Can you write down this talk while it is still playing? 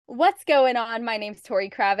What's going on? My name's Tori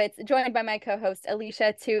Kravitz, joined by my co-host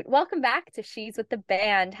Alicia Toot. Welcome back to She's with the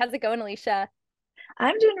Band. How's it going, Alicia?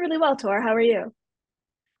 I'm doing really well, Tor. How are you?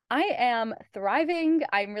 I am thriving.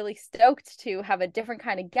 I'm really stoked to have a different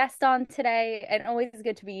kind of guest on today, and always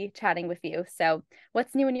good to be chatting with you. So,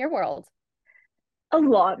 what's new in your world? A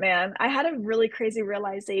lot, man. I had a really crazy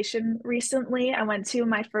realization recently. I went to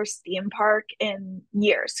my first theme park in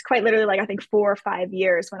years, quite literally, like I think 4 or 5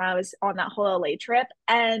 years when I was on that whole LA trip.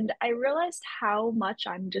 And I realized how much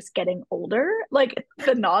I'm just getting older. Like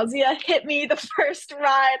the nausea hit me the first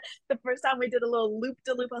ride. The first time we did a little loop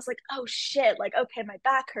de loop, I was like, oh shit, like, okay, my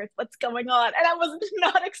back hurts. What's going on? And I was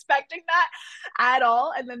not expecting that at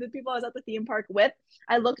all. And then the people I was at the theme park with,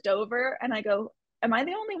 I looked over and I go, am I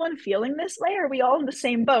the only one feeling this way? Are we all in the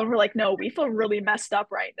same boat? We're like, no, we feel really messed up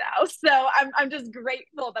right now. So I'm just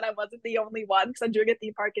grateful that I wasn't the only one because I'm doing a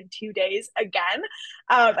theme park in 2 days again.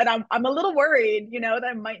 And I'm a little worried, that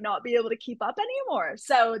I might not be able to keep up anymore.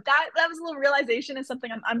 So that was a little realization and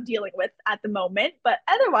something I'm dealing with at the moment. But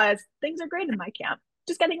otherwise, things are great in my camp.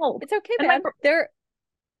 Just getting old. It's okay, And man. They're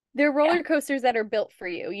yeah. roller coasters that are built for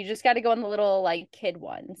you. You just got to go on the little like kid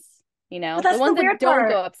ones, But the that's the ones that weird don't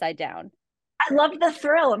go part. upside down. I love the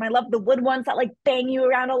thrill and I love the wood ones that like bang you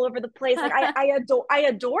around all over the place. Like I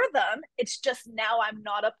adore them. It's just now I'm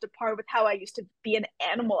not up to par with how I used to be an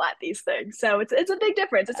animal at these things. So it's a big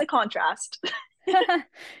difference. It's a contrast.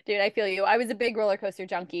 Dude, I feel you. I was a big roller coaster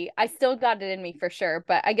junkie. I still got it in me for sure,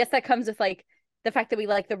 but I guess that comes with like the fact that we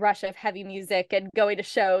like the rush of heavy music and going to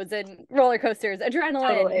shows and roller coasters, adrenaline.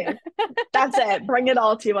 Totally. That's it. Bring it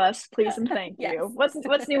all to us, please and thank Yes. you.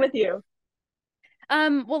 What's new with you?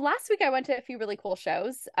 Well, last week I went to a few really cool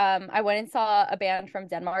shows. I went and saw a band from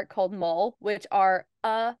Denmark called Mole, which are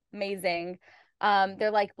amazing. They're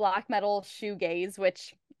like black metal shoegaze,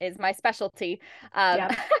 which is my specialty. Um,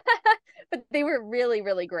 Yep. but they were really,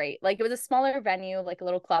 really great. Like it was a smaller venue, like a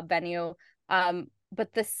little club venue.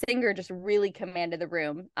 But the singer just really commanded the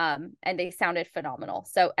room. And they sounded phenomenal.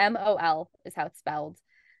 So MOL is how it's spelled.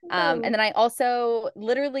 And Whoa. then I also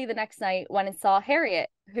literally the next night went and saw Harriet,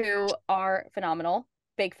 who are phenomenal,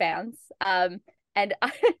 big fans. And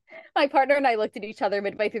my partner and I looked at each other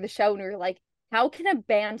midway through the show and we were like, how can a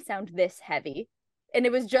band sound this heavy? And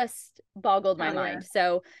it was just boggled my Oh yeah. mind.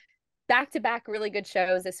 So back to back really good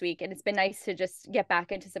shows this week. And it's been nice to just get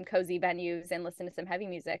back into some cozy venues and listen to some heavy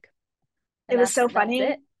music. It And was so that's funny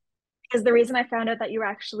it. because the reason I found out that you were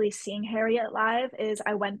actually seeing Harriet live is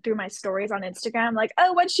I went through my stories on Instagram, like,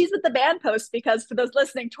 oh, when she's with the band post, because for those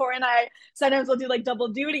listening, Tori and I sometimes will do like double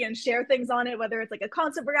duty and share things on it, whether it's like a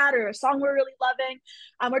concert we're at or a song we're really loving,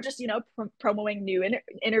 or just, promoting new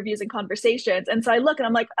interviews and conversations. And so I look and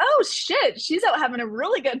I'm like, oh shit, she's out having a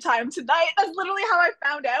really good time tonight. That's literally how I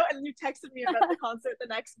found out. And you texted me about the concert the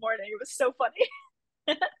next morning. It was so funny.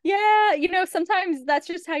 Yeah, sometimes that's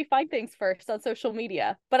just how you find things first on social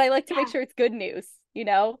media. But I like to make Yeah, sure it's good news,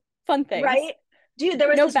 fun things. right? Dude, there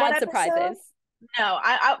was No this one bad episode. surprises. No,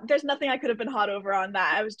 I there's nothing I could have been hot over on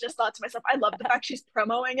that. I was just thought to myself, I love the fact she's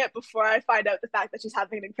promoting it before I find out the fact that she's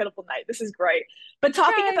having an incredible night. This is great. But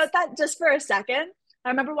talking Surprise. about that just for a second, I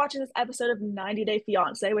remember watching this episode of 90 Day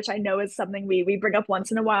Fiance, which I know is something we bring up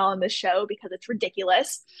once in a while on this show because it's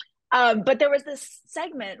ridiculous. But there was this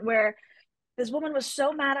segment where this woman was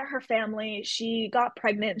so mad at her family. She got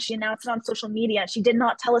pregnant. She announced it on social media. She did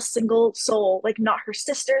not tell a single soul, like not her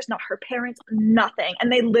sisters, not her parents, nothing.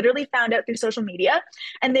 And they literally found out through social media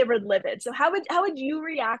and they were livid. So how would you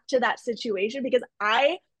react to that situation? Because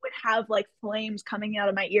I would have like flames coming out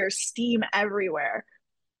of my ears, steam everywhere.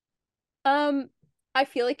 Um, I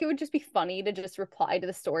feel like it would just be funny to just reply to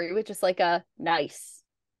the story with just like a nice,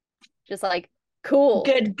 just like cool.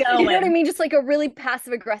 Good You know what I going. mean? Just like a really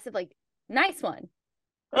passive aggressive, like nice one,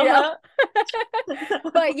 you know? Uh-huh.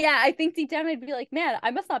 But yeah, I think deep down I'd be like, man,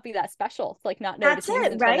 I must not be that special to like not know to That's tease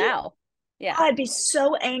it, until right? now. Yeah. I'd be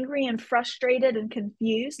so angry and frustrated and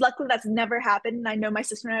confused. Luckily, that's never happened. And I know my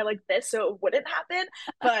sister and I are like this, so it wouldn't happen.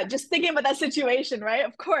 But just thinking about that situation, right?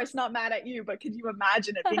 Of course, not mad at you, but could you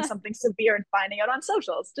imagine it being something severe and finding out on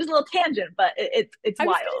socials? Just a little tangent, but it's I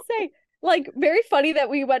was wild. gonna say, like, very funny that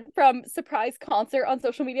we went from surprise concert on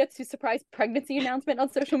social media to surprise pregnancy announcement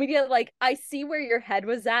on social media. Like, I see where your head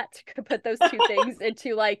was at to put those two things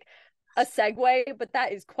into like a segue, but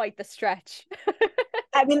that is quite the stretch.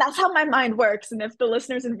 I mean, that's how my mind works. And if the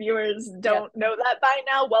listeners and viewers Yep. don't know that by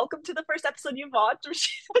now, welcome to the first episode you've watched.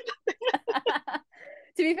 To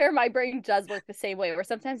be fair, my brain does work the same way, where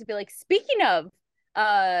sometimes it'd be like, speaking of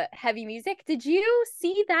heavy music, did you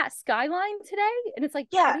see that skyline today? And it's like,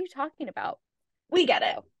 what Yeah, are you talking about? we get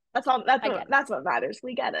it. So That's all. That's I what get it. that's what matters.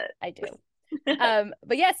 We get it. I do.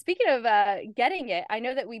 But yeah, speaking of getting it, I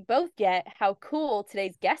know that we both get how cool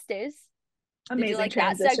today's guest is. Did you Amazing like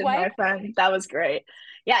that transition, segue? my friend. That was great.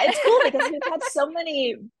 Yeah, it's cool because we've had so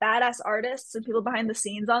many badass artists and people behind the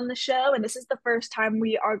scenes on the show. And this is the first time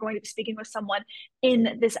we are going to be speaking with someone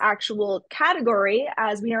in this actual category,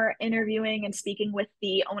 as we are interviewing and speaking with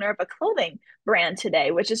the owner of a clothing brand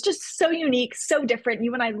today, which is just so unique, so different.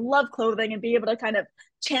 You and I love clothing, and being able to kind of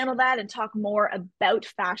channel that and talk more about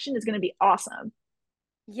fashion is going to be awesome.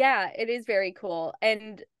 Yeah, it is very cool.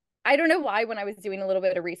 And I don't know why, when I was doing a little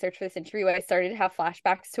bit of research for this interview, I started to have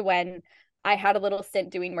flashbacks to when I had a little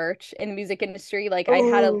stint doing merch in the music industry. Like I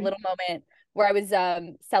had a Oh, little moment where I was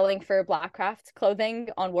selling for Blackcraft clothing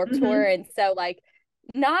on Warped Tour. mm-hmm. And so like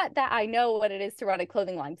not that I know what it is to run a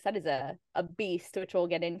clothing line, because that is a beast, which we'll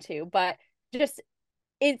get into, but just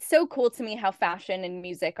it's so cool to me how fashion and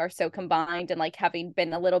music are so combined, and like having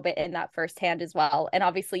been a little bit in that firsthand as well. And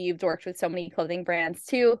obviously you've worked with so many clothing brands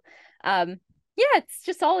too. Yeah, it's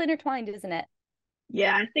just all intertwined, isn't it?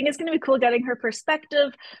 Yeah, I think it's going to be cool getting her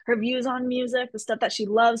perspective, her views on music, the stuff that she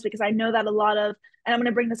loves, because I know that a lot of, and I'm going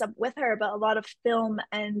to bring this up with her, but a lot of film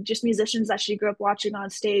and just musicians that she grew up watching on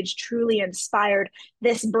stage truly inspired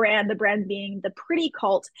this brand, the brand being the Pretty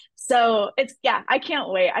Cult. So it's, yeah, I can't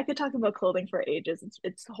wait. I could talk about clothing for ages.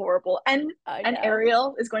 It's horrible. I And know.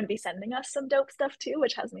 Arielle is going to be sending us some dope stuff too,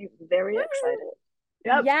 which has me very excited.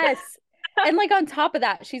 Yep. Yes. And like on top of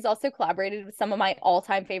that, she's also collaborated with some of my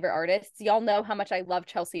all-time favorite artists. Y'all know how much I love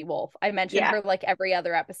Chelsea Wolfe. I mention Yeah. her like every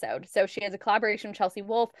other episode. So she has a collaboration with Chelsea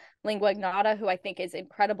Wolfe, Lingua Ignota, who I think is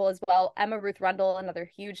incredible as well. Emma Ruth Rundle, another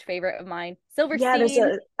huge favorite of mine. Yeah,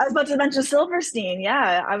 Silverstein. I was about to mention Silverstein.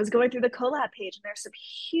 Yeah, I was going through the collab page and there's some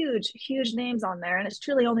huge names on there, and it's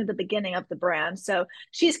truly only the beginning of the brand. So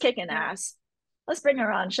she's kicking Yeah. ass. Let's bring her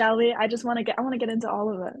on, shall we? I want to get into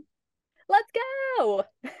all of it. Let's go.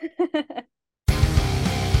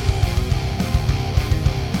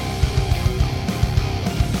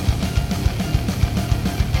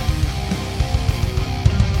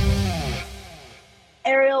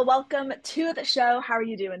 Arielle, welcome to the show. How are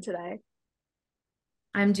you doing today?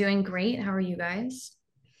 I'm doing great. How are you guys?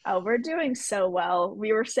 Oh, we're doing so well.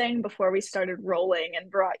 We were saying before we started rolling and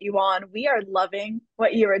brought you on, we are loving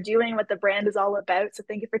what you are doing, what the brand is all about. So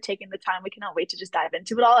thank you for taking the time. We cannot wait to just dive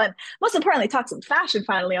into it all. And most importantly, talk some fashion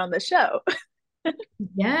finally on the show.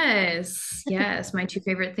 Yes, yes, my two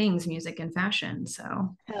favorite things, music and fashion.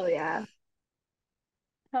 So, Hell yeah.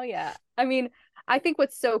 Oh yeah. I mean, I think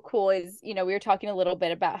what's so cool is, we were talking a little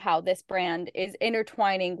bit about how this brand is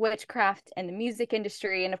intertwining witchcraft and the music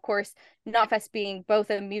industry. And of course, Knotfest being both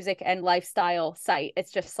a music and lifestyle site,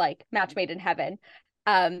 it's just like match made in heaven.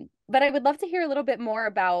 But I would love to hear a little bit more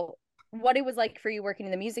about what it was like for you working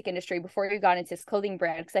in the music industry before you got into this clothing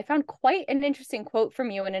brand. Because I found quite an interesting quote from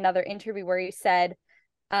you in another interview where you said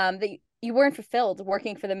that you weren't fulfilled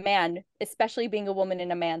working for the man, especially being a woman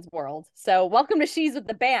in a man's world. So welcome to She's with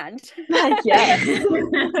the Band. Yes.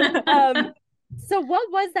 um, so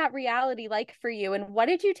what was that reality like for you? And what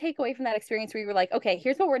did you take away from that experience where you were like, okay,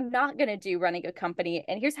 here's what we're not going to do running a company,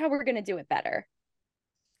 and here's how we're going to do it better?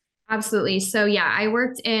 absolutely. So, yeah, I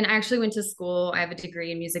actually went to school. I have a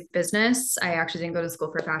degree in music business. I actually didn't go to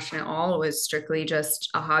school for fashion at all. It was strictly just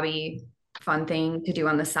a hobby, fun thing to do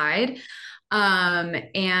on the side.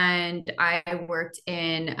 And I worked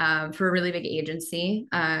in for a really big agency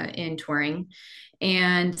in touring,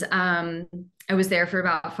 and I was there for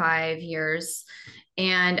about 5 years.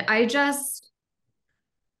 And I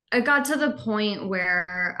got to the point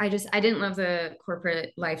where I didn't love the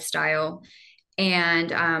corporate lifestyle,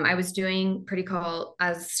 and I was doing pretty cool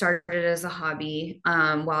as started as a hobby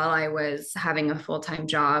while I was having a full-time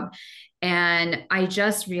job. And I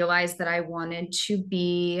just realized that I wanted to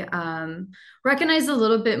be recognized a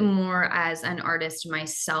little bit more as an artist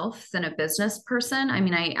myself than a business person. I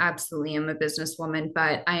mean, I absolutely am a businesswoman,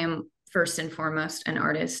 but I am first and foremost an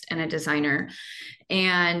artist and a designer.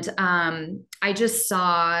 And I just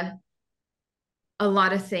saw a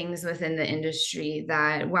lot of things within the industry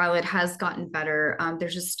that while it has gotten better,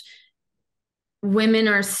 there's just women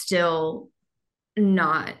are still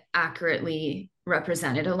not accurately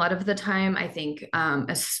represented a lot of the time. I think,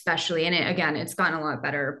 especially, and again, it's gotten a lot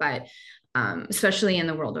better, but especially in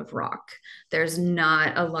the world of rock, there's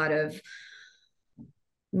not a lot of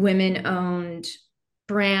women owned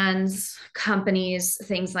brands, companies,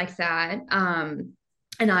 things like that. And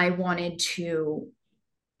I wanted to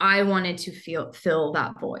fill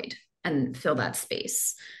that void and fill that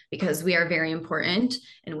space because we are very important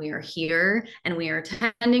and we are here and we are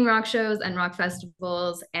attending rock shows and rock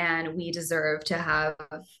festivals, and we deserve to have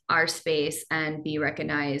our space and be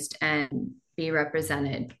recognized and be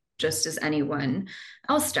represented just as anyone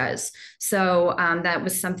else does. So that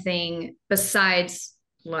was something besides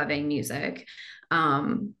loving music.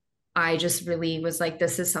 I just really was like,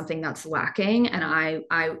 this is something that's lacking, and I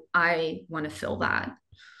want to fill that.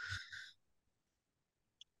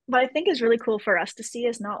 What I think is really cool for us to see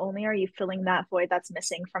is not only are you filling that void that's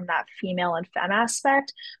missing from that female and femme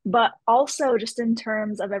aspect, but also just in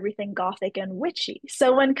terms of everything gothic and witchy.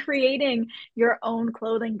 So when creating your own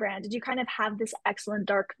clothing brand, did you kind of have this excellent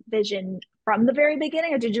dark vision from the very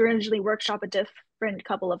beginning, or did you originally workshop a different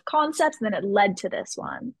couple of concepts and then it led to this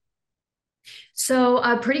one? So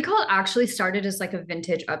Pretty Cult actually started as like a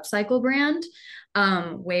vintage upcycle brand,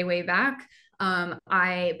 way back.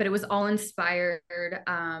 But it was all inspired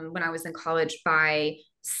when I was in college by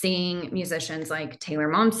seeing musicians like Taylor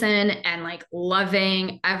Momsen and like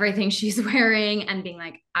loving everything she's wearing and being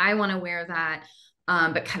like, I want to wear that.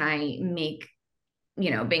 But can I make,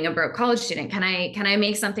 being a broke college student, can I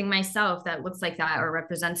make something myself that looks like that or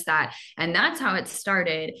represents that? And that's how it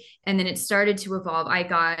started. And then it started to evolve. I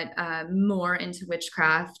got more into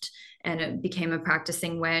witchcraft and it became a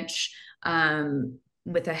practicing witch,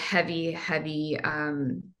 with a heavy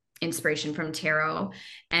inspiration from tarot.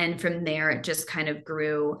 And from there, it just kind of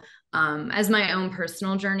grew as my own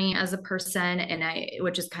personal journey as a person.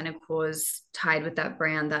 Which is kind of cool, is tied with that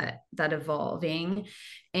brand, that evolving.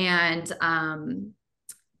 And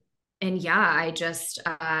yeah, I just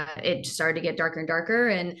it started to get darker and darker,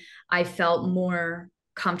 and I felt more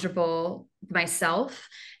comfortable myself.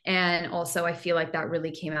 And also I feel like that really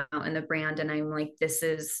came out in the brand, and I'm like, this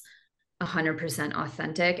is 100%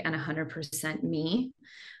 authentic and 100% me.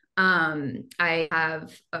 I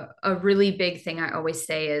have a really big thing I always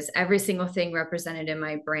say is every single thing represented in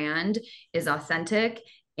my brand is authentic.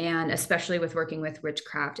 And especially with working with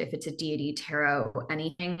witchcraft, if it's a deity, tarot,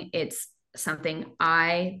 anything, it's something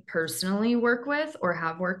I personally work with or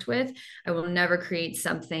have worked with. I will never create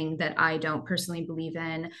something that I don't personally believe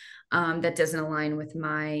in, that doesn't align with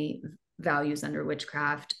my values under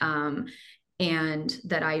witchcraft, and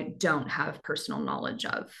that I don't have personal knowledge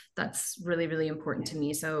of. That's really, really important to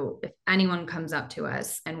me. So if anyone comes up to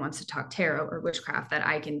us and wants to talk tarot or witchcraft, that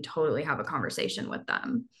I can totally have a conversation with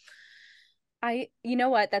them. You know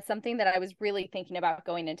what? That's something that I was really thinking about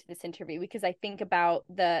going into this interview, because I think about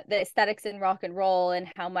the aesthetics in rock and roll and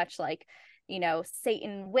how much like,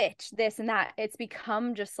 Satan, witch, this and that. It's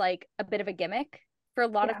become just like a bit of a gimmick for a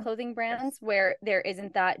lot of Yeah. clothing brands where there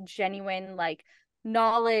isn't that genuine like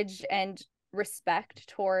knowledge and respect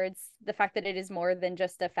towards the fact that it is more than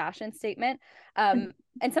just a fashion statement.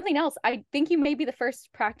 And something else, I think you may be the first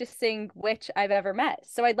practicing witch I've ever met.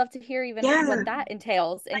 So I'd love to hear even Yeah. what that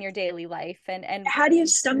entails in your daily life, and How do you what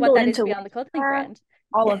stumble that is into beyond the clothing witchcraft? brand.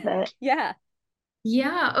 All of it. Yeah.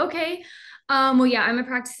 Yeah. Okay. Well, yeah, I'm a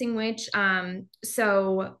practicing witch.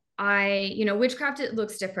 So witchcraft, it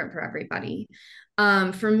looks different for everybody.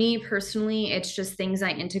 For me personally, it's just things I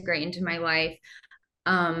integrate into my life.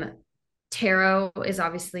 Um, Tarot is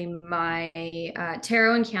obviously my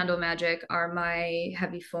tarot and candle magic are my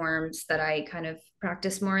heavy forms that I kind of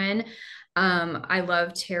practice more in. I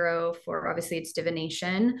love tarot for obviously its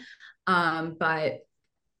divination, but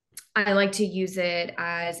I like to use it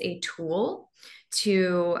as a tool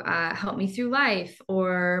to help me through life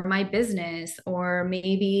or my business, or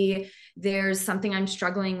maybe there's something I'm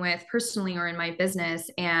struggling with personally or in my business,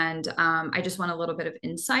 and I just want a little bit of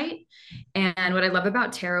insight. And what I love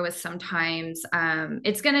about tarot is sometimes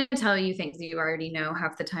it's going to tell you things that you already know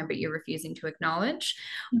half the time, but you're refusing to acknowledge,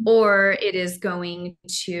 or it is going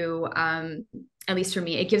to, at least for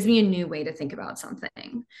me, it gives me a new way to think about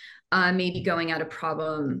something, maybe going at a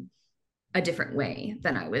problem a different way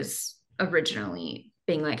than I was originally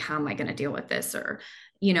being like, how am I going to deal with this? Or,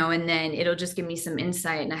 and then it'll just give me some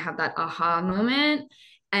insight and I have that aha moment.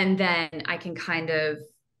 And then I can kind of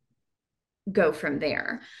go from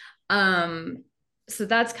there. So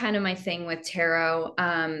that's kind of my thing with tarot.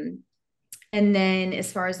 And then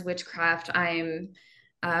as far as witchcraft,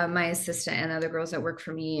 my assistant and other girls that work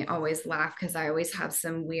for me always laugh because I always have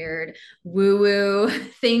some weird woo-woo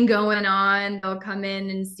thing going on. They'll come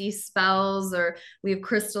in and see spells, or we have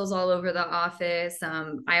crystals all over the office.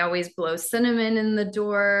 I always blow cinnamon in the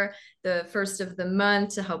door the first of the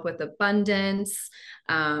month to help with abundance.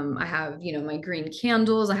 I have, my green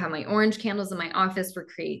candles. I have my orange candles in my office for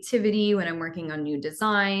creativity when I'm working on new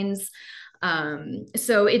designs.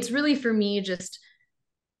 So it's really for me just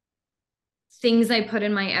things I put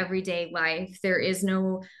in my everyday life. There is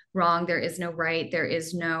no wrong, there is no right, there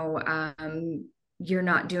is no you're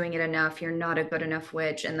not doing it enough, you're not a good enough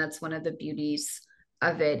witch. And that's one of the beauties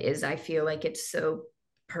of it, is I feel like it's so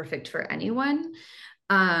perfect for anyone.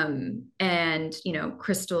 And,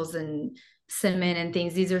 crystals and cinnamon and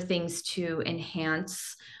things. These are things to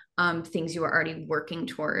enhance things you are already working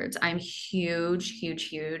towards. I'm huge, huge,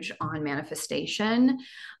 huge on manifestation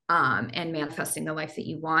and manifesting the life that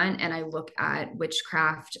you want. And I look at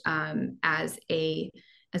witchcraft as a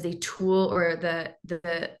tool, or the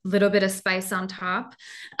little bit of spice on top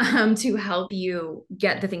to help you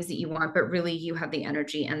get the things that you want. But really, you have the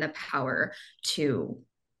energy and the power to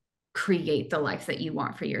create the life that you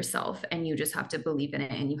want for yourself, and you just have to believe in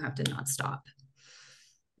it, and you have to not stop.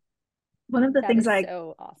 One of the That things is I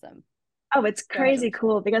so awesome. Oh, it's Go ahead, crazy Alicia.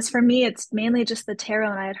 cool because for me, it's mainly just the tarot,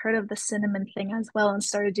 and I had heard of the cinnamon thing as well and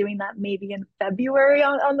started doing that maybe in February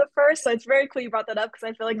on the first. So it's very cool you brought that up because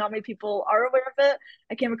I feel like not many people are aware of it.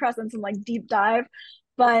 I came across it in some like deep dive.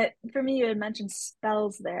 But for me, you had mentioned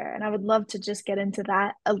spells there, and I would love to just get into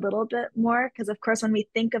that a little bit more because, of course, when we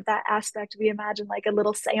think of that aspect, we imagine like a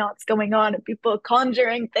little seance going on and people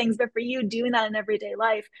conjuring things. But for you, doing that in everyday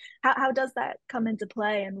life, how does that come into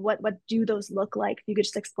play, and what do those look like? If you could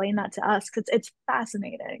just explain that to us, because it's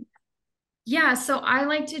fascinating. Yeah, so I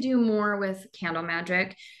like to do more with candle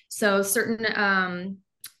magic. So certain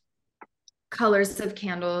colors of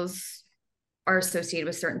candles are associated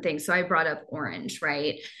with certain things. So I brought up orange,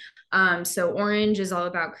 right? So orange is all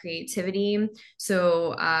about creativity.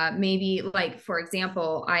 So maybe, like, for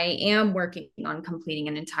example, I am working on completing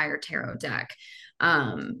an entire tarot deck.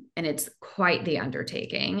 And it's quite the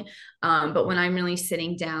undertaking. But when I'm really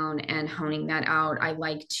sitting down and honing that out, I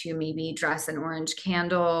like to maybe dress an orange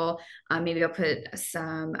candle. Maybe I'll put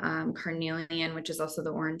some carnelian, which is also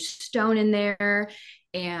the orange stone, in there.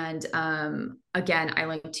 And again, I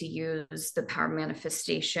like to use the power of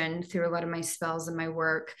manifestation through a lot of my spells and my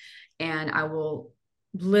work. And I will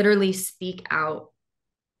literally speak out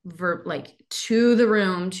like to the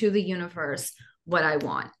room, to the universe, what I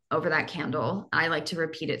want over that candle. I like to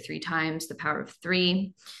repeat it 3 times, the power of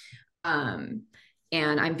 3. And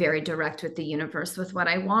I'm very direct with the universe with what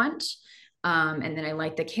I want. And then I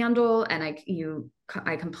light the candle, and I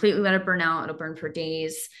completely let it burn out. It'll burn for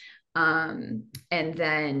days. And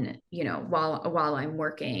then, while I'm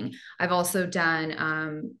working, I've also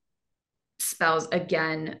done spells.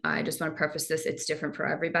 Again, I just want to preface this, it's different for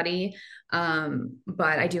everybody. But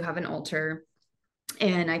I do have an altar,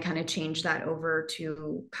 and I kind of change that over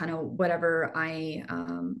to kind of whatever I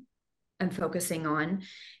am focusing on.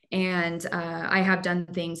 And I have done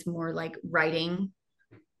things more like writing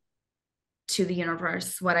to the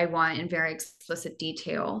universe what I want in very explicit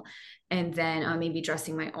detail. And then maybe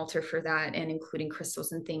dressing my altar for that and including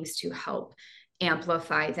crystals and things to help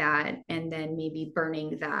amplify that. And then maybe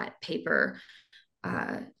burning that paper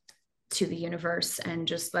to the universe and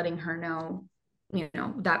just letting her know,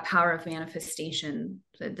 that power of manifestation,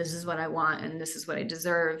 that this is what I want and this is what I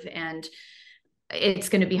deserve. And it's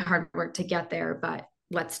going to be hard work to get there, but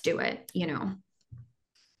let's do it. You know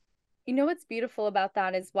what's beautiful about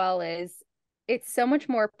that as well is it's so much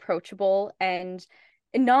more approachable and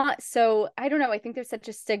not so, I don't know, I think there's such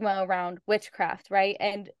a stigma around witchcraft, right?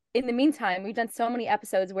 And in the meantime, we've done so many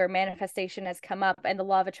episodes where manifestation has come up and the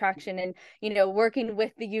law of attraction and, working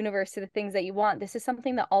with the universe to the things that you want. This is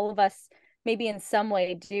something that all of us maybe in some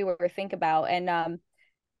way do or think about. And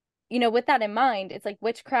with that in mind, it's like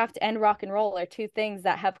witchcraft and rock and roll are two things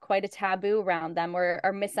that have quite a taboo around them or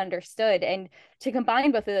are misunderstood. And to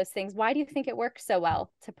combine both of those things, why do you think it works so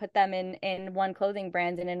well to put them in one clothing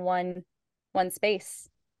brand and in one space?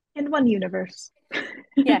 In one universe.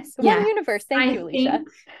 Yes, one Yeah, universe. Thank you, Alicia.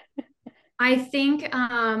 I think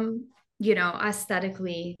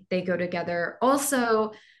aesthetically they go together.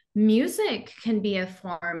 Also, music can be a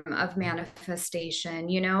form of manifestation,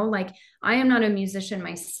 like I am not a musician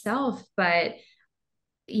myself, but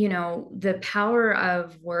the power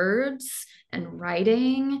of words and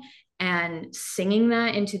writing and singing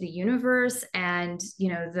that into the universe, and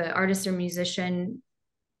the artist or musician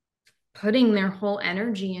putting their whole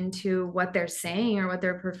energy into what they're saying or what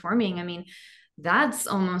they're performing. I mean, that's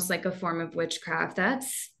almost like a form of witchcraft.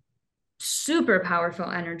 That's super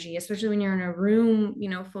powerful energy, especially when you're in a room,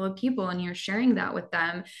 full of people and you're sharing that with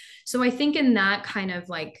them. So I think in that kind of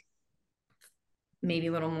like maybe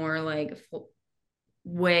a little more like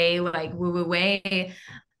way, like woo woo way,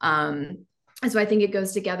 so I think it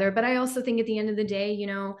goes together. But I also think at the end of the day,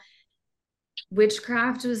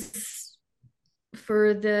 witchcraft was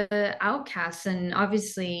for the outcasts, and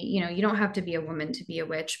obviously, you don't have to be a woman to be a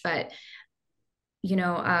witch, but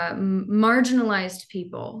marginalized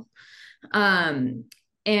people. And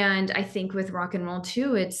I think with rock and roll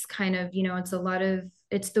too, it's kind of, it's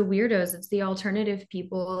the weirdos, it's the alternative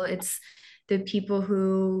people, it's the people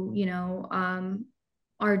who,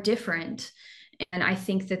 are different. And I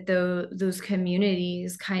think that those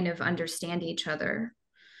communities kind of understand each other,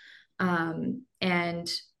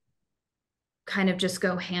 and kind of just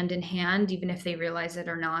go hand in hand, even if they realize it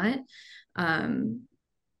or not. Um,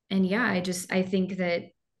 and yeah, I think that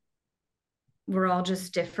we're all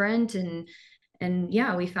just different, and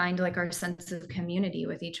yeah, we find like our sense of community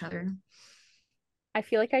with each other. I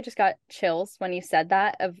feel like I just got chills when you said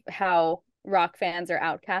that, of how rock fans are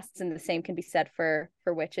outcasts, and the same can be said for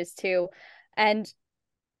witches too. And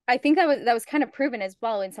I think that was kind of proven as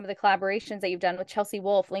well in some of the collaborations that you've done with Chelsea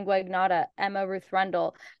Wolfe, Lingua Ignota, Emma Ruth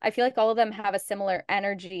Rundle. I feel like all of them have a similar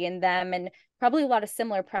energy in them, and probably a lot of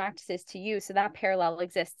similar practices to you. So that parallel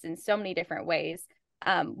exists in so many different ways.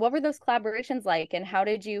 What were those collaborations like, and how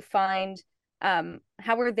did you find,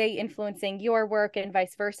 how were they influencing your work and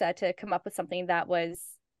vice versa to come up with something that was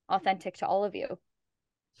authentic to all of you?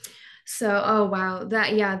 So, oh wow,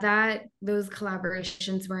 that those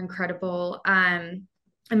collaborations were incredible. I'm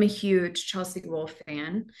a huge Chelsea Wolfe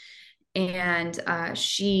fan, and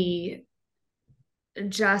she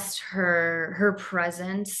just her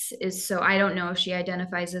presence is so, I don't know if she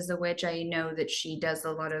identifies as a witch. I know that she does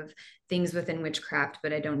a lot of things within witchcraft,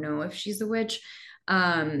 but I don't know if she's a witch.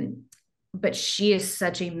 Um, but she is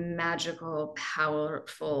such a magical,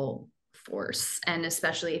 powerful force. And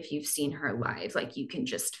especially if you've seen her live, like you can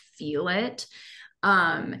just feel it.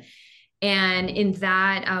 Um, and in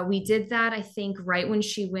that, we did that, I think, right when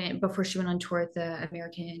before she went on tour with the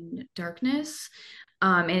American Darkness.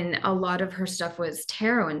 And a lot of her stuff was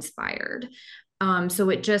tarot inspired. So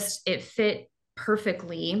it fit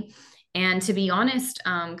perfectly. And to be honest,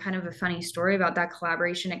 kind of a funny story about that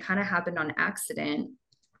collaboration, it kind of happened on accident.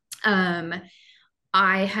 Um,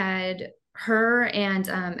 I had her and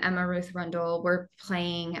Emma Ruth Rundle were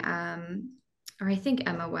playing, or I think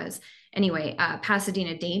Emma was, anyway,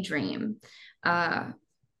 Pasadena Daydream a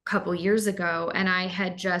couple years ago. And I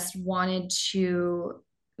had just wanted to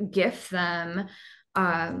gift them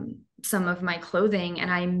some of my clothing, and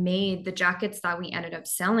I made the jackets that we ended up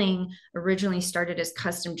selling originally started as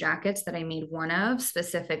custom jackets that I made one of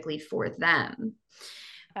specifically for them.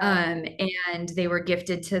 Oh, And they were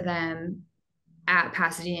gifted to them at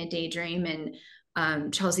Pasadena Daydream,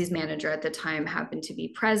 and Chelsea's manager at the time happened to be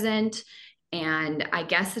present. And I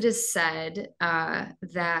guess it is said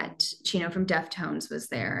that Chino from Deftones was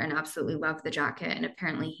there and absolutely loved the jacket. And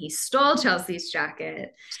apparently he stole Chelsea's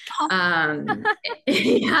jacket. Stop.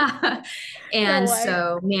 Yeah. no And way.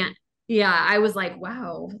 so, man, yeah, I was like,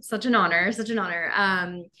 wow, such an honor, such an honor.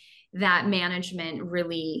 That management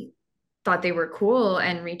really thought they were cool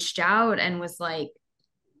and reached out and was like,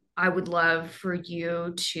 I would love for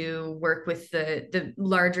you to work with the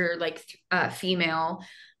larger like female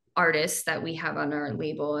artists that we have on our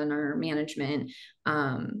label and our management,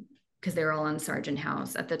 because they were all on Sargent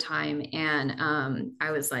House at the time. And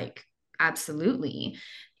I was like, absolutely.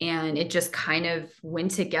 And it just kind of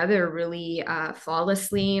went together really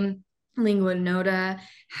flawlessly. Lingua Nota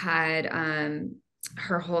had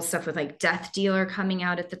her whole stuff with like Death Dealer coming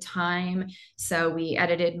out at the time. So we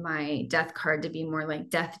edited my death card to be more like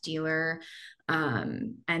Death Dealer.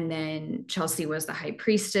 And then Chelsea was the High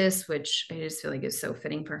Priestess, which I just feel like is so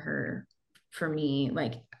fitting for her, for me,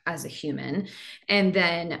 like as a human. And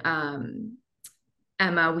then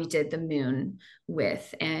Emma, we did the Moon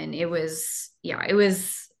with, and it was, yeah, it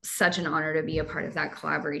was such an honor to be a part of that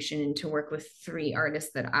collaboration and to work with three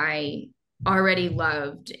artists that I already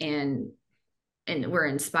loved and were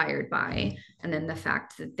inspired by. And then the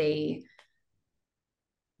fact that they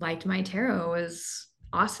liked my tarot was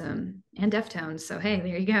awesome, and Deftones. So hey,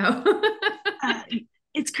 there you go. Uh,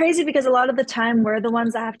 it's crazy because a lot of the time we're the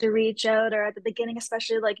ones that have to reach out, or at the beginning,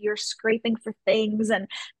 especially like you're scraping for things. And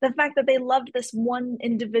the fact that they loved this one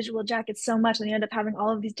individual jacket so much, and you end up having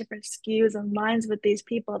all of these different SKUs and lines with these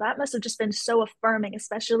people, that must have just been so affirming,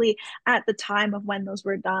 especially at the time of when those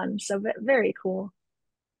were done. So very cool.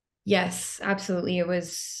 Yes, absolutely. It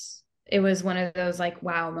was one of those like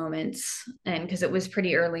wow moments, and because it was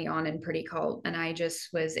pretty early on and pretty cold, and I just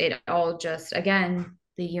was, it all just, again,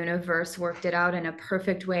 the universe worked it out in a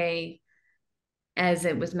perfect way as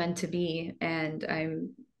it was meant to be. And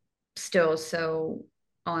I'm still so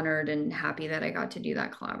honored and happy that I got to do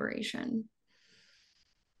that collaboration.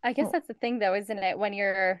 I guess that's the thing though, isn't it? When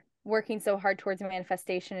you're working so hard towards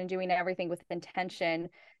manifestation and doing everything with intention,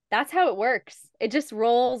 that's how it works. It just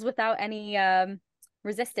rolls without any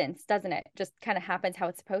resistance, doesn't it? Just kind of happens how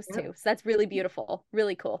it's supposed Yep. to. So that's really beautiful,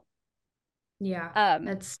 really cool. Yeah, Um,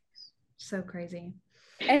 that's so crazy.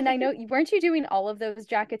 and I know, weren't you doing all of those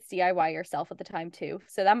jackets DIY yourself at the time too?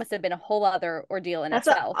 So that must have been a whole other ordeal in That's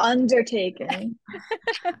an itself. undertaking.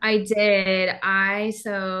 I did. I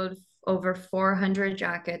sewed over 400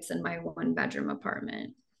 jackets in my 1-bedroom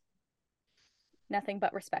apartment. Nothing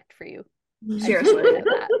but respect for you. Seriously.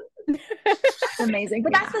 That. That's amazing.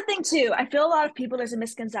 But Yeah. that's the thing too. I feel a lot of people, there's a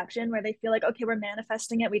misconception where they feel like, okay, we're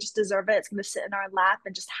manifesting it. We just deserve it. It's going to sit in our lap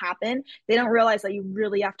and just happen. They don't realize that you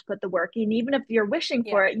really have to put the work in. Even if you're wishing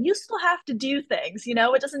for it, you still have to do things, you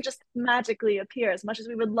know, it doesn't just magically appear as much as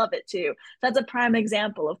we would love it to. That's a prime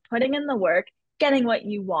example of putting in the work, getting what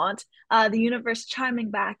you want, the universe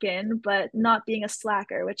chiming back in, but not being a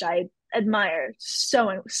slacker, which I admire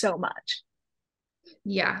so, so much.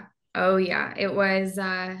 Yeah. Oh yeah. It was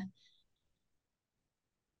a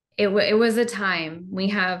time. We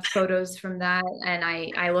have photos from that, and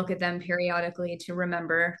I look at them periodically to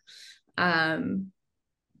remember um,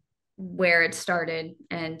 where it started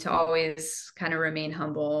and to always kind of remain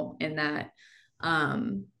humble in that.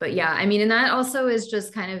 But yeah, I mean, and that also is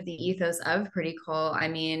just kind of the ethos of Pretty Cool. I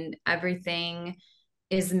mean, everything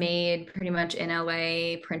is made pretty much in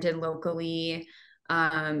LA, printed locally.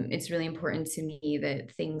 It's really important to me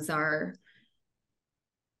that things are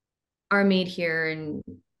made here and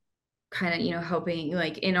kind of, you know, helping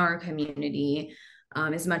like in our community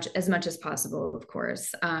as much as possible, of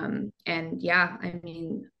course. And yeah, I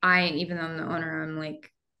mean, even though I'm the owner, I'm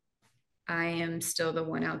like, I am still the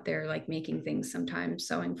one out there like making things sometimes,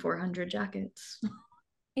 sewing 400 jackets.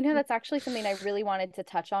 You know, that's actually something I really wanted to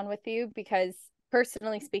touch on with you because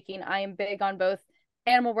personally speaking, I am big on both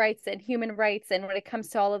animal rights and human rights. And when it comes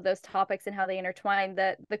to all of those topics and how they intertwine,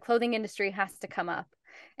 the clothing industry has to come up.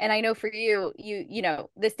 And I know for you, you know,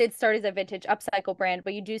 this did start as a vintage upcycle brand,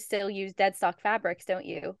 but you do still use dead stock fabrics, don't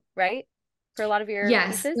you? Right? For a lot of your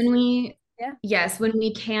Yes, pieces? Yeah. when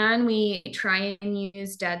we can, we try and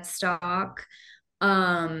use dead stock.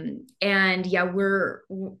 And yeah,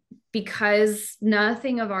 because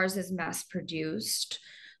nothing of ours is mass produced,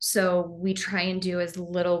 so we try and do as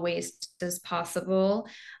little waste as possible.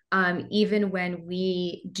 Even when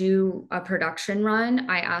we do a production run,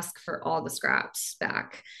 I ask for all the scraps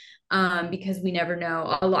back. Because we never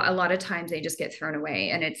know. A lot of times they just get thrown away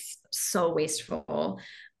and it's so wasteful.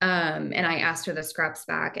 And I asked her the scraps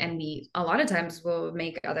back, and we a lot of times will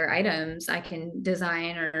make other items. I can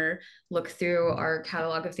design or look through our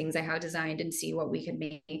catalog of things I have designed and see what we could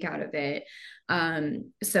make out of it.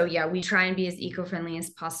 So yeah, we try and be as eco-friendly as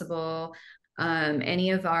possible. Any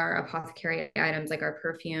of our apothecary items, like our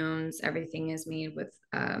perfumes, everything is made with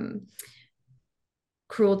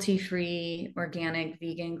cruelty-free, organic,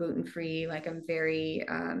 vegan, gluten-free. Like I'm very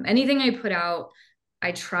anything I put out,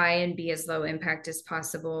 I try and be as low impact as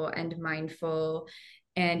possible and mindful.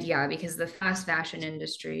 And yeah, because the fast fashion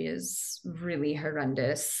industry is really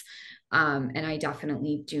horrendous. And I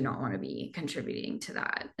definitely do not want to be contributing to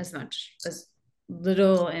that as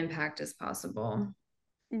little impact as possible.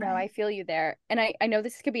 No, I feel you there. And I know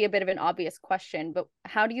this could be a bit of an obvious question, but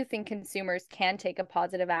how do you think consumers can take a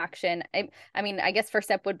positive action? I mean, I guess first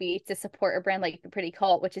step would be to support a brand like the Pretty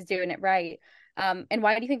Cult, which is doing it right. And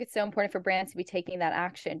why do you think it's so important for brands to be taking that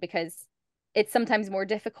action? Because it's sometimes more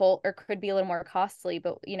difficult or could be a little more costly,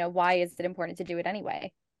 but you know, why is it important to do it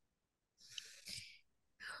anyway?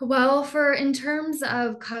 Well, for in terms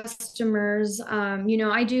of customers, you know,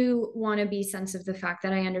 I do want to be sensitive to the fact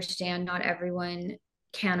that I understand not everyone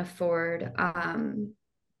can afford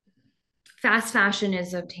fast fashion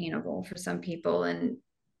is obtainable for some people, and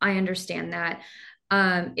I understand that.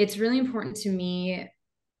 It's really important to me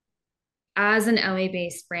as an LA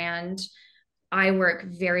based brand. I work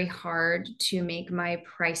very hard to make my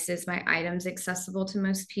prices, my items accessible to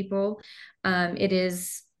most people. It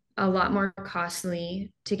is a lot more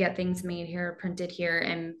costly to get things made here, printed here,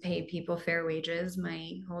 and pay people fair wages.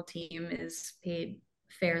 My whole team is paid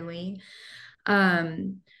fairly.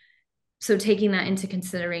 Um, so taking that into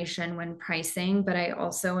consideration when pricing, but I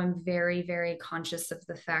also am very, very conscious of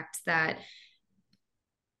the fact that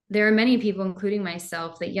there are many people, including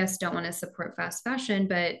myself, that yes, don't want to support fast fashion,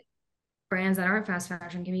 but brands that aren't fast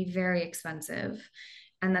fashion can be very expensive,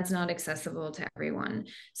 and that's not accessible to everyone.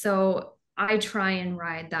 So I try and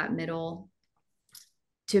ride that middle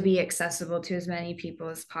to be accessible to as many people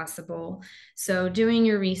as possible. So doing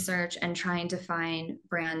your research and trying to find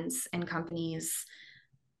brands and companies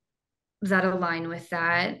that align with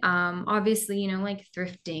that. Obviously, you know, like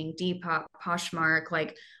thrifting, Depop, Poshmark,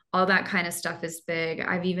 like all that kind of stuff is big.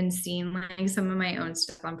 I've even seen like some of my own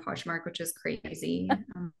stuff on Poshmark, which is crazy.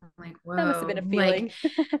 I'm like, That must have been whoa, a like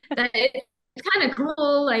feeling. that it's kind of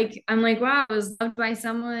cool. Like I'm like, wow, I was loved by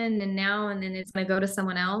someone and then it's gonna go to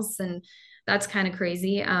someone else. And that's kind of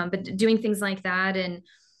crazy. But doing things like that and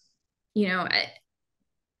you know,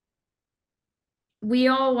 we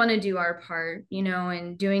all want to do our part, you know,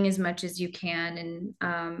 and doing as much as you can.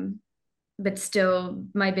 And but still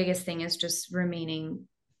my biggest thing is just remaining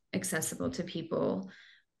accessible to people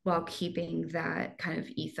while keeping that kind of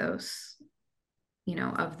ethos,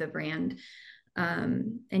 of the brand.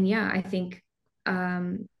 And yeah, I think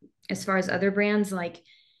as far as other brands, like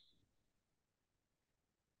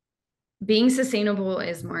being sustainable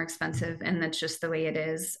is more expensive, and that's just the way it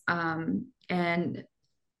is. And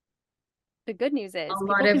The good news a is lot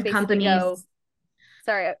people can of basically companies, go,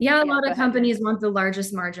 sorry, yeah, a yeah, lot go of ahead. companies want the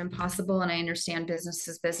largest margin possible, and I understand business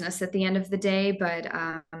is business at the end of the day, but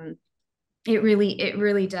it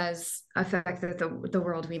really does affect the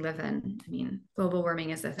world we live in. I mean, global warming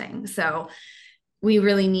is a thing. So we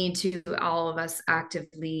really need to, all of us,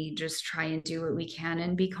 actively just try and do what we can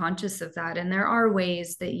and be conscious of that. And there are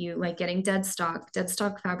ways that you, like getting dead stock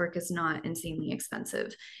fabric is not insanely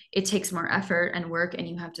expensive. It takes more effort and work, and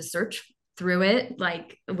you have to search through it.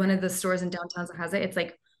 Like one of the stores in downtown that has it, it's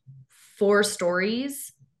like 4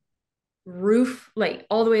 stories, roof, like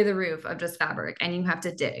all the way to the roof of just fabric, and you have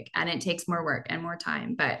to dig, and it takes more work and more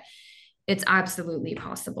time, but it's absolutely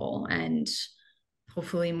possible. And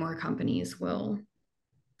hopefully more companies will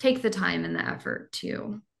take the time and the effort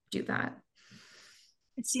to do that.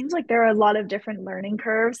 It seems like there are a lot of different learning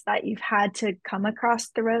curves that you've had to come across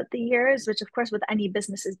throughout the years, which of course with any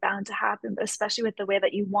business is bound to happen, but especially with the way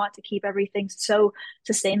that you want to keep everything so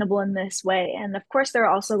sustainable in this way. And of course, there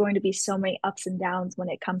are also going to be so many ups and downs when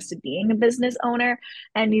it comes to being a business owner.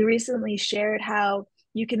 And you recently shared how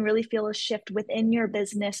you can really feel a shift within your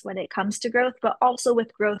business when it comes to growth, but also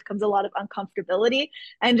with growth comes a lot of uncomfortability.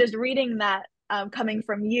 And just reading that coming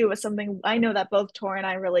from you is something I know that both Tor and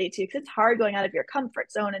I relate to, because it's hard going out of your comfort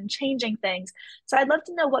zone and changing things. So I'd love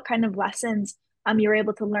to know what kind of lessons you're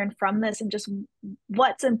able to learn from this, and just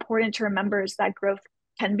what's important to remember is that growth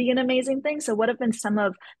can be an amazing thing. So what have been some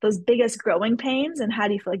of those biggest growing pains, and how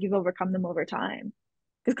do you feel like you've overcome them over time?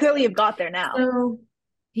 Because clearly you've got there now. So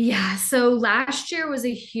yeah, so last year was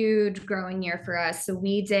a huge growing year for us. So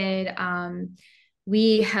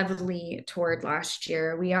we heavily toured last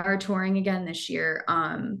year. We are touring again this year.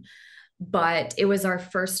 But it was our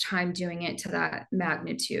first time doing it to that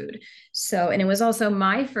magnitude. So, and it was also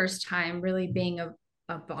my first time really being a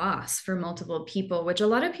boss for multiple people, which a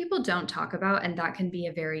lot of people don't talk about. And that can be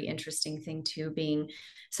a very interesting thing too,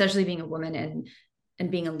 especially being a woman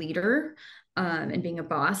and being a leader, and being a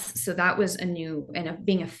boss. So that was a new, and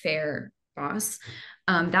being a fair boss.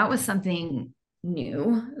 That was something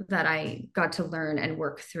new that I got to learn and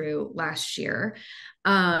work through last year.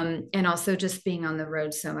 And also just being on the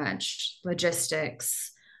road so much,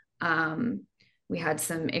 logistics. We had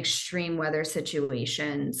some extreme weather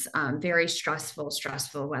situations, very stressful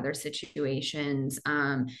weather situations,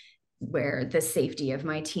 where the safety of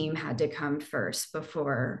my team had to come first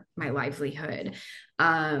before my livelihood.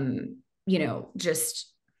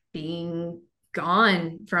 Just being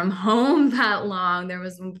gone from home that long. There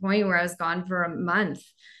was one point where I was gone for a month.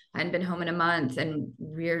 I hadn't been home in a month, and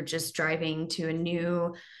we're just driving to a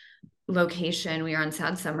new location. We were on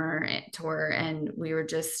Sad Summer tour, and we were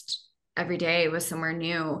just every day was somewhere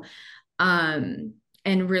new. And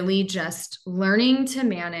really just learning to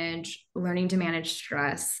manage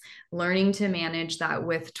stress, learning to manage that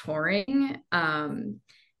with touring.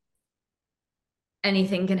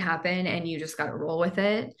 Anything can happen, and you just got to roll with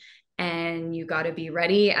it, and you got to be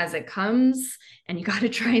ready as it comes, and you got to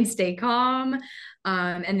try and stay calm.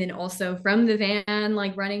 And then also from the van,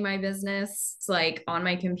 like running my business, like on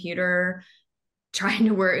my computer, trying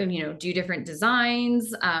to work and, do different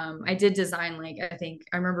designs. I did design, like, I think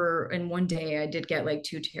I remember in one day I did get like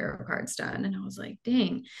 2 tarot cards done, and I was like,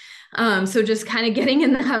 dang. So just kind of getting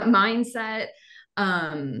in that mindset.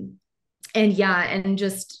 And yeah, and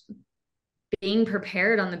just being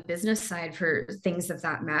prepared on the business side for things of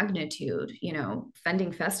that magnitude.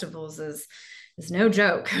 Funding festivals is no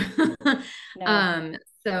joke. No.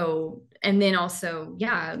 So, and then also,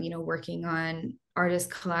 yeah, working on artist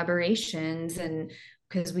collaborations, and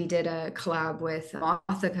because we did a collab with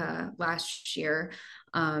Mothica last year,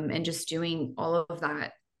 and just doing all of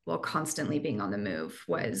that while constantly being on the move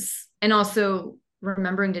and also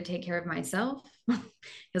remembering to take care of myself,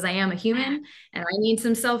 because I am a human and I need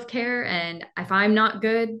some self-care. And if I'm not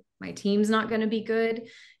good, my team's not going to be good,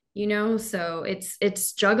 so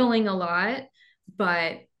it's juggling a lot,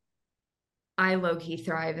 but I low-key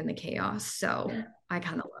thrive in the chaos. So I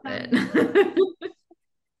kind of love it.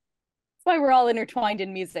 That's why we're all intertwined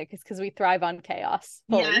in music, is because we thrive on chaos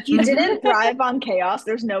fully. Yeah, if you didn't thrive on chaos,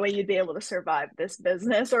 there's no way you'd be able to survive this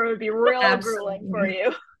business, or it would be real grueling for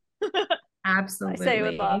you. Absolutely. I say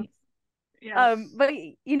with love. Yeah. But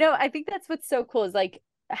I think that's what's so cool is like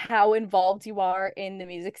how involved you are in the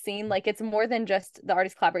music scene. Like it's more than just the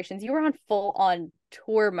artist collaborations. You were on full on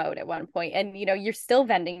tour mode at one point, and you're still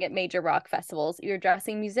vending at major rock festivals. You're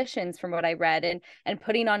dressing musicians from what I read, and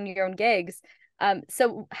putting on your own gigs.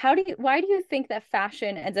 So why do you think that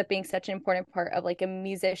fashion ends up being such an important part of like a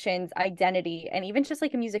musician's identity and even just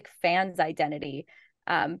like a music fan's identity?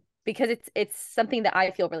 Because it's something that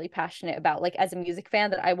I feel really passionate about. Like as a music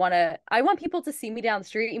fan, that I want people to see me down the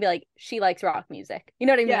street and be like, she likes rock music. You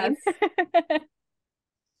know what I mean? Yes.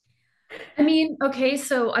 I mean, okay,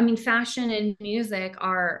 so I mean, fashion and music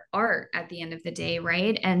are art at the end of the day,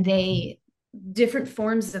 right? And they different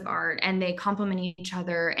forms of art and they complement each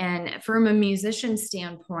other. And from a musician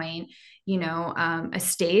standpoint, a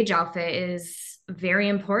stage outfit is very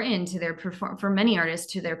important to their for many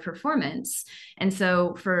artists to their performance. And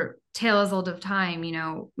so for tale as old of time,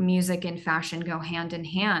 music and fashion go hand in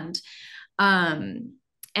hand. And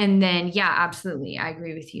then yeah, absolutely, I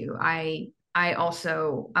agree with you. I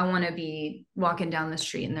also I want to be walking down the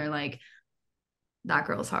street and they're like, that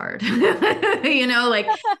girl's hard. Like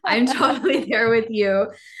I'm totally there with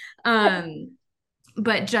you.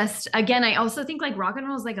 But just again, I also think like rock and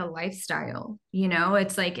roll is like a lifestyle,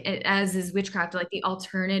 it's like as is witchcraft, like the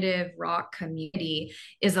alternative rock community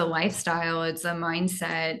is a lifestyle, it's a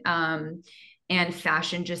mindset. And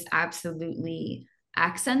fashion just absolutely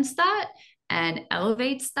accents that and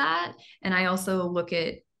elevates that. And I also look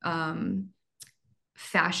at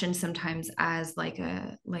fashion sometimes as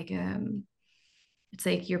it's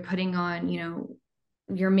like you're putting on,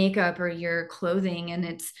 your makeup or your clothing, and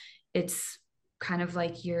it's kind of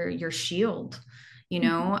like your shield,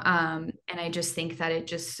 and I just think that it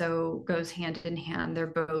just so goes hand in hand. They're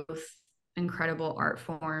both incredible art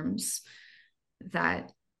forms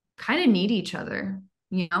that kind of need each other,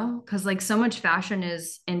 because like so much fashion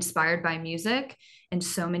is inspired by music, and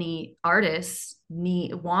so many artists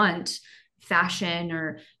want fashion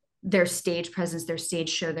or their stage presence, their stage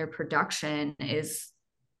show, their production is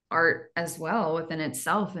art as well within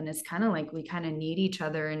itself. And it's kind of like we kind of need each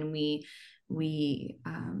other, and we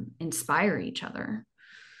inspire each other.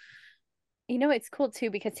 It's cool too,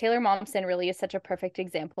 because Taylor Momsen really is such a perfect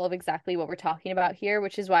example of exactly what we're talking about here,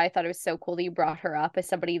 which is why I thought it was so cool that you brought her up as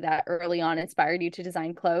somebody that early on inspired you to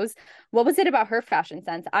design clothes. What was it about her fashion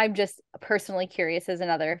sense? I'm just personally curious as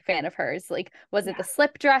another fan of hers. Like, was it the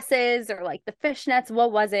slip dresses or like the fishnets?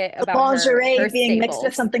 What was it The about lingerie her being mixed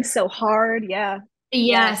with staples? something so hard. Yeah.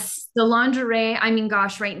 Yes, the lingerie. I mean,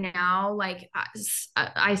 gosh, right now, like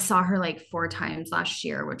I saw her like 4 times last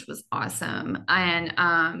year, which was awesome. And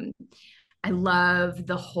I love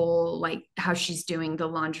the whole like how she's doing the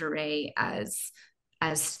lingerie as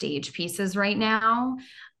stage pieces right now.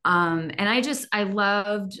 And I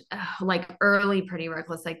loved like early Pretty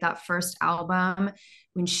Reckless, like that first album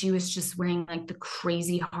when she was just wearing like the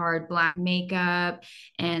crazy hard black makeup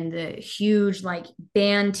and the huge like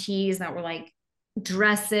band tees that were like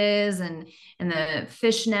dresses and the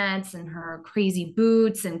fishnets and her crazy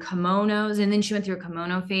boots and kimonos. And then she went through a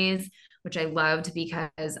kimono phase, which I loved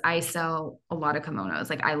because I sell a lot of kimonos.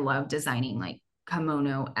 Like I love designing like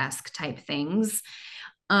kimono-esque type things.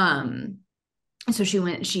 So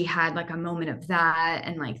she had like a moment of that,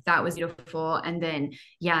 and like that was beautiful. And then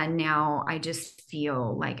yeah, now I just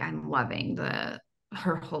feel like I'm loving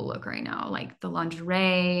her whole look right now, like the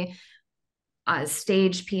lingerie,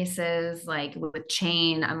 stage pieces, like with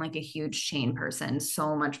chain. I'm like a huge chain person.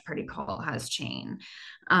 So much Pretty Call has chain.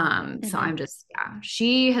 So I'm just, yeah,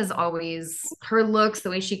 she has always, her looks, the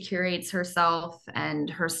way she curates herself and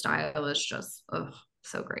her style is just, oh,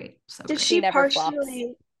 so great. So Did great. She she never flops.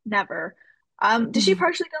 partially, never, did she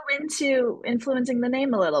partially go into influencing the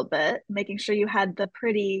name a little bit, making sure you had the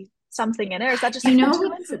pretty something in it, or is that just a You fun know,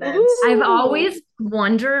 coincidence? I've always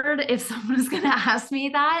wondered if someone was going to ask me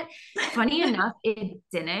that. Funny enough, it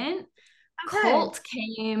didn't. Okay. Cult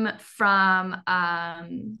came from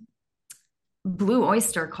Blue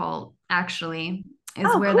Oyster Cult, actually, is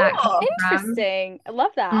Oh, where that came cool. from. Interesting. I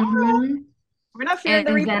love that. All right. Mhm. We're not fearing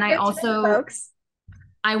the And then Reaper I here today, also folks.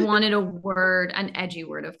 I wanted a word, an edgy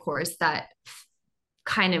word, of course, that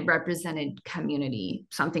kind of represented community,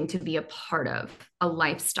 something to be a part of, a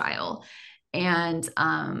lifestyle. And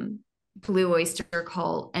Blue Oyster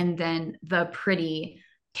Cult, and then the pretty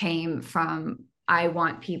came from I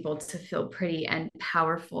want people to feel pretty and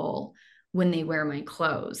powerful when they wear my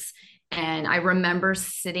clothes. And I remember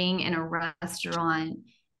sitting in a restaurant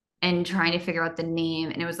and trying to figure out the name.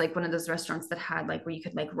 And it was like one of those restaurants that had like where you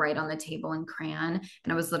could like write on the table in crayon.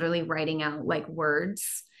 And I was literally writing out like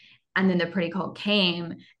words. And then the Pretty Cult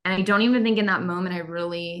came. And I don't even think in that moment I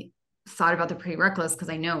really thought about the Pretty Reckless because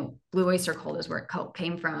I know Blue Oyster Cult is where cult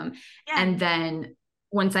came from. Yeah. And then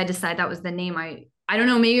once I decided that was the name, I don't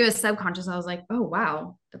know, maybe it was subconscious. I was like, oh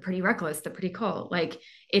wow, the pretty reckless, the pretty cool. Like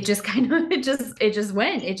it just kind of it just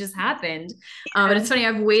went, it just happened. But it's funny,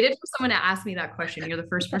 I've waited for someone to ask me that question. You're the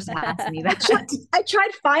first person to ask me that. I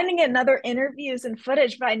tried finding it in other interviews and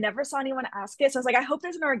footage, but I never saw anyone ask it. So I was like, I hope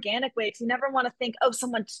there's an organic way, because you never want to think, oh,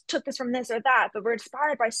 someone took this from this or that. But we're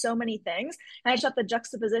inspired by so many things. And I just thought the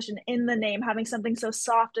juxtaposition in the name, having something so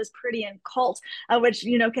soft as pretty and cult, which,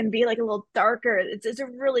 can be like a little darker. It's a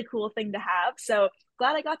really cool thing to have. So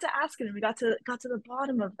glad I got to ask it, and we got to the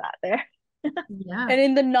bottom of that there. Yeah. And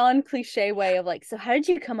in the non-cliche way of like, so how did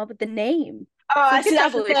you come up with the name? Oh, So see,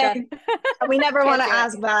 that's the thing. We never want to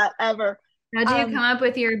ask that ever. How'd you come up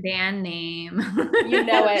with your band name? You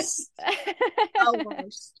know it.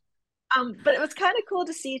 But it was kind of cool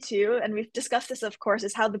to see too, and we've discussed this, of course,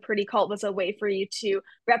 is how the pretty cult was a way for you to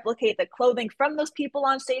replicate the clothing from those people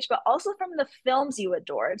on stage, but also from the films you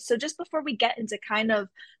adored. So just before we get into kind of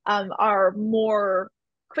our more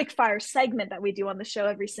quick fire segment that we do on the show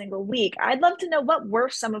every single week, I'd love to know, what were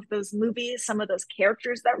some of those movies, some of those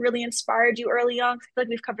characters that really inspired you early on? I feel like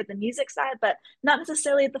we've covered the music side, but not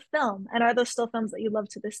necessarily the film. And are those still films that you love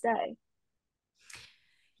to this day?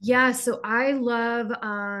 Yeah, so I love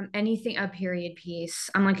anything a period piece.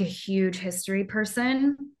 I'm like a huge history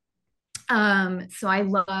person. So I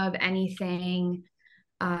love anything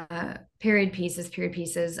period pieces,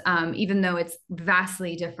 even though it's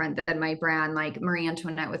vastly different than my brand, like Marie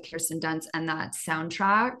Antoinette with Kirsten Dunst and that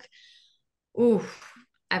soundtrack. Ooh,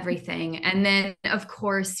 everything. And then of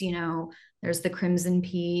course, there's the Crimson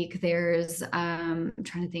Peak. There's I'm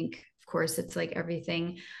trying to think, of course, it's like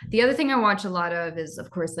everything. The other thing I watch a lot of is,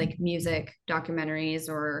 of course, like music documentaries,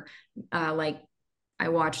 or like I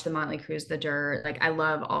watch the Motley Crue's The Dirt. Like I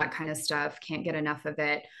love all that kind of stuff. Can't get enough of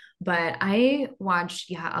it. But I watch,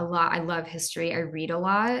 yeah, a lot. I love history. I read a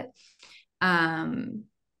lot. Um,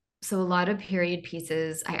 so a lot of period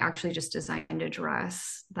pieces. I actually just designed a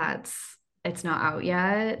dress it's not out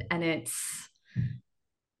yet, and it's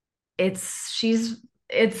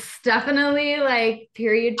definitely like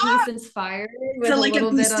period piece inspired, with So a like a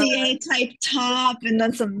little bit of bustier type top and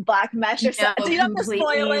then some black mesh or something. So you don't have to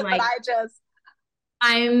spoil it, like, but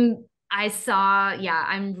I'm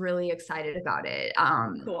really excited about it.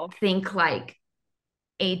 Cool. Think like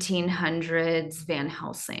 1800s Van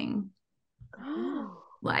Helsing.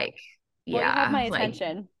 Like, Well, you have yeah, my like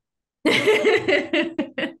attention.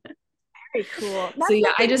 Very cool. So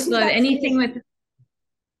yeah, I just love anything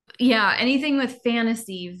with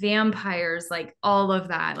fantasy, vampires, like all of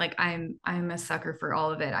that. Like I'm a sucker for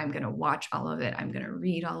all of it. I'm going to watch all of it. I'm going to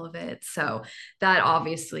read all of it. So that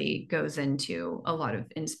obviously goes into a lot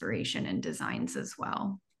of inspiration and designs as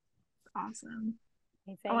well. Awesome.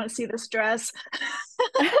 I want to see this dress.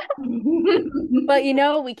 But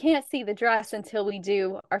we can't see the dress until we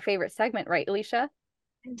do our favorite segment, right, Alicia?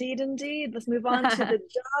 Indeed. Let's move on to the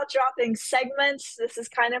jaw-dropping segments. This is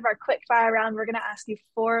kind of our quick fire round. We're going to ask you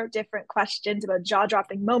 4 different questions about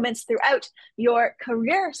jaw-dropping moments throughout your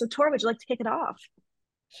career. So Tor, would you like to kick it off?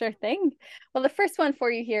 Sure thing. Well, the first one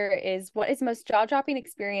for you here is, what is the most jaw-dropping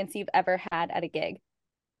experience you've ever had at a gig?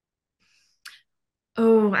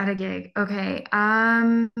 Oh, at a gig. Okay.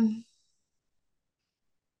 I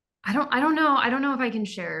don't know if I can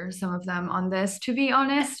share some of them on this, to be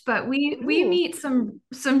honest, but we meet some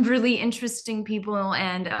really interesting people,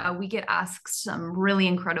 and we get asked some really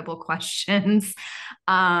incredible questions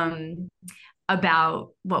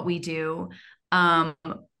about what we do. But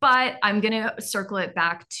I'm gonna circle it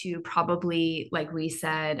back to probably, like we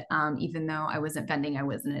said, even though I wasn't vending, I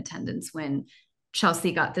was in attendance when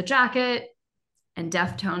Chelsea got the jacket and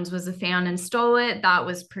Deftones was a fan and stole it. That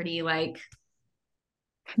was pretty like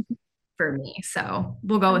for me. So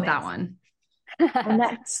we'll go with that one. The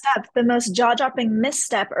next step, the most jaw-dropping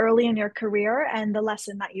misstep early in your career and the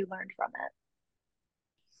lesson that you learned from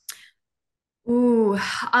it. Ooh,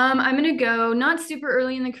 I'm gonna go not super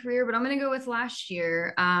early in the career, but I'm gonna go with last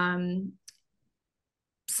year.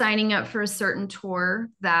 Signing up for a certain tour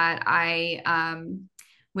that I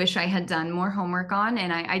wish I had done more homework on,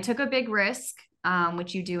 and I took a big risk,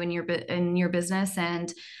 which you do in your business,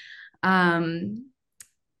 and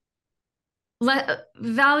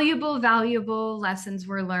valuable lessons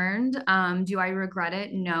were learned. Do I regret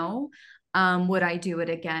it? No. Would I do it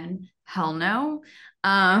again? Hell no.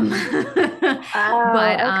 But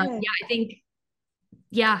Okay. yeah, I think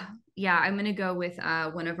yeah, I'm gonna go with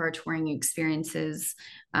one of our touring experiences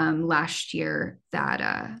last year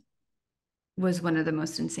that was one of the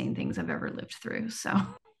most insane things I've ever lived through. So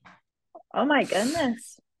Oh my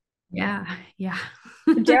goodness. Yeah.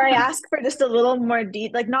 Dare I ask for just a little more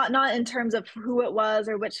deep, like not in terms of who it was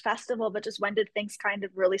or which festival, but just when did things kind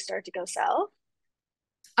of really start to go south?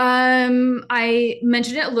 I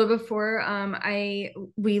mentioned it a little before.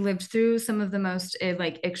 We lived through some of the most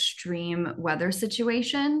like extreme weather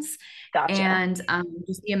situations, Gotcha. and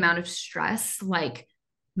just the amount of stress, like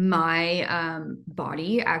my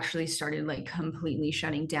body actually started like completely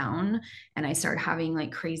shutting down, and I started having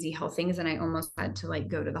like crazy health things, and I almost had to like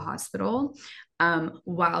go to the hospital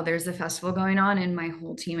while there's a festival going on and my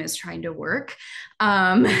whole team is trying to work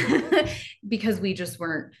um, because we just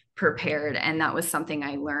weren't prepared. And that was something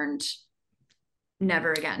I learned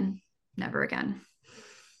never again, never again.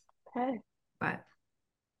 Okay. But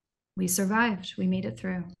we survived, we made it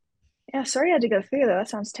through. Yeah, sorry you had to go through that. That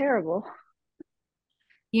sounds terrible.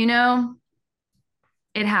 You know,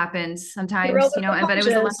 it happens You roll sometimes, with the but it was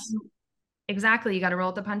a punches. lesson. Exactly. You got to roll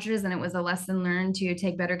with the punches. And it was a lesson learned to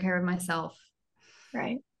take better care of myself.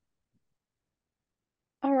 Right.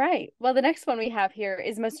 All right. Well, the next one we have here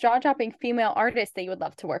is most jaw-dropping female artist that you would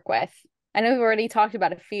love to work with. I know we've already talked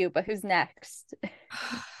about a few, but who's next?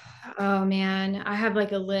 Oh man, I have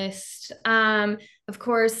like a list. Of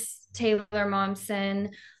course, Taylor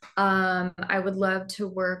Momsen. I would love to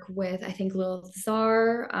work with, I think, Lil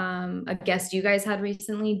Czar, a guest you guys had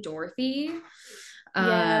recently, Dorothy.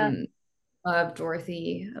 Yeah. Um, love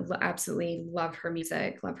Dorothy. Absolutely love her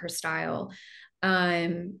music, love her style.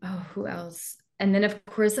 Oh, who else? And then of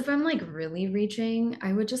course, if I'm like really reaching,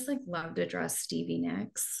 I would just like love to dress Stevie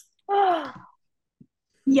Nicks. Oh,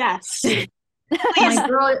 yes. I'm Please. like,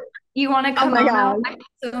 girl, you want a Oh my kimono? God. I have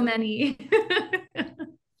so many.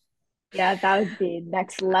 Yeah, that would be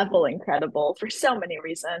next level incredible for so many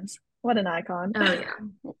reasons. What an icon. Oh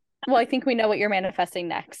yeah. Well, I think we know what you're manifesting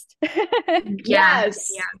next. Yeah.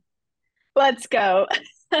 Yes. Let's go.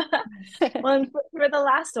 Well, and for the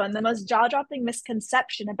last one, the most jaw-dropping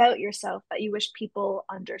misconception about yourself that you wish people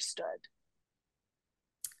understood.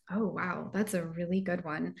 Oh wow, that's a really good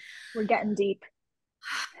one. We're getting deep.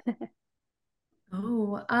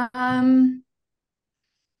 Oh,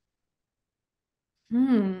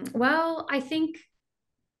 well, I think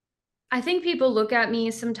people look at me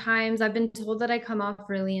sometimes. I've been told that I come off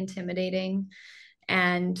really intimidating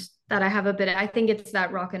and that I have a bit, I think it's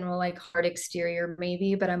that rock and roll, like hard exterior,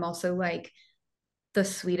 maybe, but I'm also like the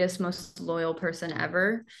sweetest, most loyal person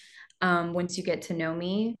ever once you get to know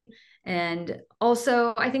me. And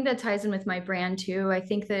also, I think that ties in with my brand too. I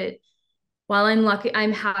think that while I'm lucky,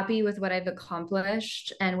 I'm happy with what I've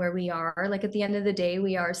accomplished and where we are. Like at the end of the day,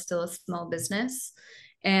 we are still a small business.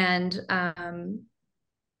 And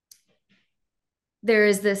there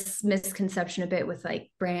is this misconception a bit with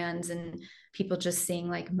like brands and people just seeing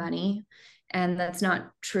like money. And that's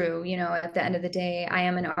not true. At the end of the day, I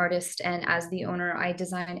am an artist. And as the owner, I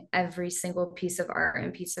design every single piece of art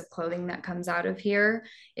and piece of clothing that comes out of here.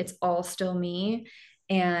 It's all still me.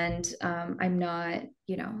 And I'm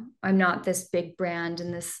not this big brand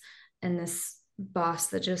and this boss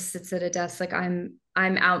that just sits at a desk. Like I'm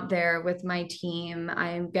out there with my team.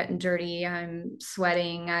 I'm getting dirty. I'm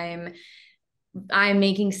sweating. I'm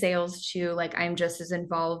making sales too. Like I'm just as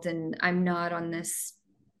involved, and I'm not on this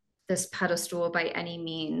pedestal by any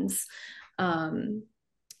means. And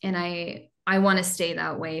I want to stay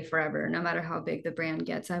that way forever, no matter how big the brand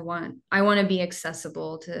gets. I want to be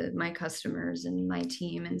accessible to my customers and my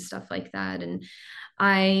team and stuff like that. And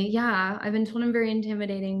I've been told I'm very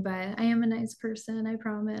intimidating, but I am a nice person, I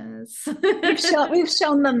promise. We've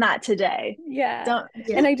shown them that today. Yeah. Don't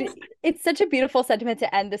Yeah. And it's such a beautiful sentiment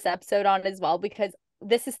to end this episode on as well, because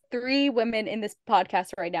this is three women in this podcast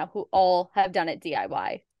right now who all have done it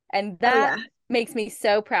DIY. And Oh that yeah. makes me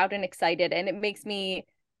so proud and excited. And it makes me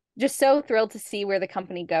just so thrilled to see where the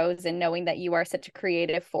company goes and knowing that you are such a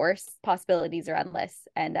creative force. Possibilities are endless.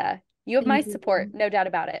 And you have my Thank support, you. no doubt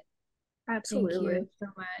about it. Thank Absolutely. you so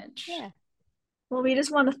much. Yeah. Well, we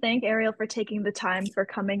just want to thank Arielle for taking the time for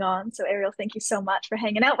coming on. So, Arielle, thank you so much for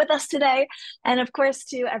hanging out with us today. And of course,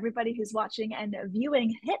 to everybody who's watching and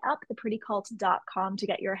viewing, hit up theprettycult.com to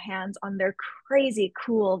get your hands on their crazy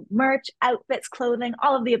cool merch, outfits, clothing,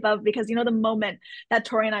 all of the above. Because, the moment that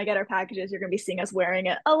Tori and I get our packages, you're going to be seeing us wearing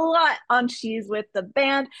it a lot on She's with the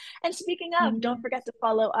Band. And speaking of, don't forget to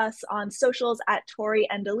follow us on socials at Tori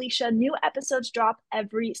and Alicia. New episodes drop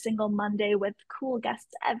every single Monday with cool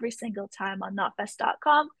guests every single time on Not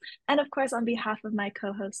and of course, on behalf of my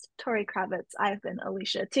co-host, Tori Kravitz, I've been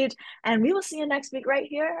Alicia Toot, and we will see you next week right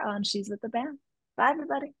here on She's with the Band. Bye,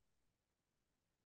 everybody.